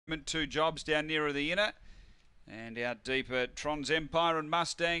2 jobs down nearer the inner. And out deeper, Tron's Empire and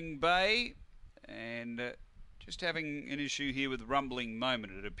Mustang Bay. And just having an issue here with rumbling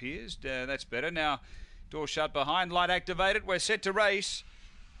moment, it appears. That's better. Now, door shut behind, light activated. We're set to race.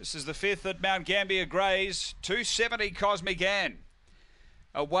 This is the 5th at Mt-Gambier Grays. 270 Cosmic Ann.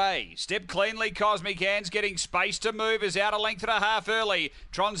 Away. Step cleanly. Cosmic Ann's getting space to move. Is out a length and a half early.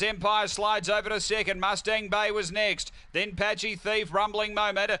 Tron's Empire slides over to second. Mustang Bay was next. Then Patchy Thief, rumbling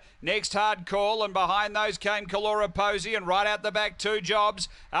moment. Next Hard Call. And behind those came Kalora Posey. And right out the back, 2 jobs.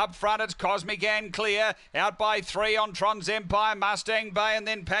 Up front, it's Cosmic Ann clear. Out by 3 on Tron's Empire, Mustang Bay, and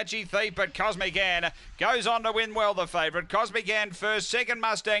then Patchy Thief. But Cosmic Ann goes on to win well, the favourite. Cosmic Ann first, second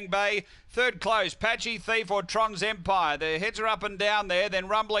Mustang Bay. Third close, Patchy Thief or Tron's Empire. Their heads are up and down there. Then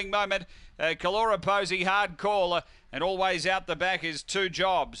rumbling moment, Kalora Posey, Hard Call. And always out the back is 2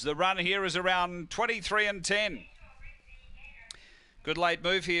 jobs. The run here is around 23 and 10. Good late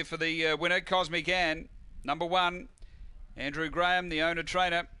move here for the winner, Cosmic Ann. Number 1, Andrew Graham, the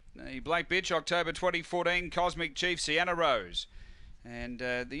owner-trainer. The Black Bitch, October 2014, Cosmic Chief, Sienna Rose. And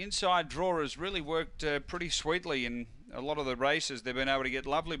the inside draw has really worked pretty sweetly in a lot of the races. They've been able to get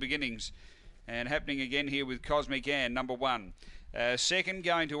lovely beginnings. And happening again here with Cosmic Ann, number 1. Second,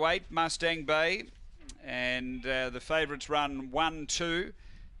 going to 8, Mustang Bay. And the favourites run 1-2.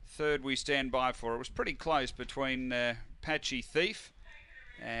 Third, we stand by for. It was pretty close between Patchy Thief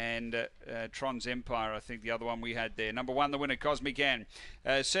and Tron's Empire, I think the other one we had there. Number 1, the winner, Cosmic Ann.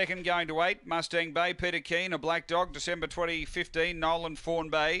 Second, going to 8, Mustang Bay, Peter Keane, a Black Dog, December 2015, Nolan Fawn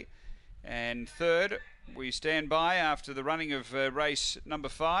Bay. And third, we stand by after the running of race number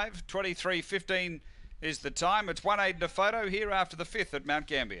 5. 23:15 is the time. It's 1:08 in a photo here after the 5th at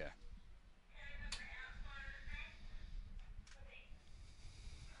Mt-Gambier.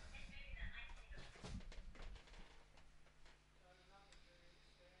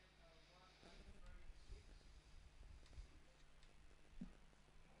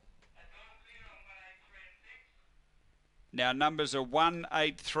 Now numbers are 1,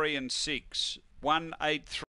 8, 3 and 6. 1, 8, 3.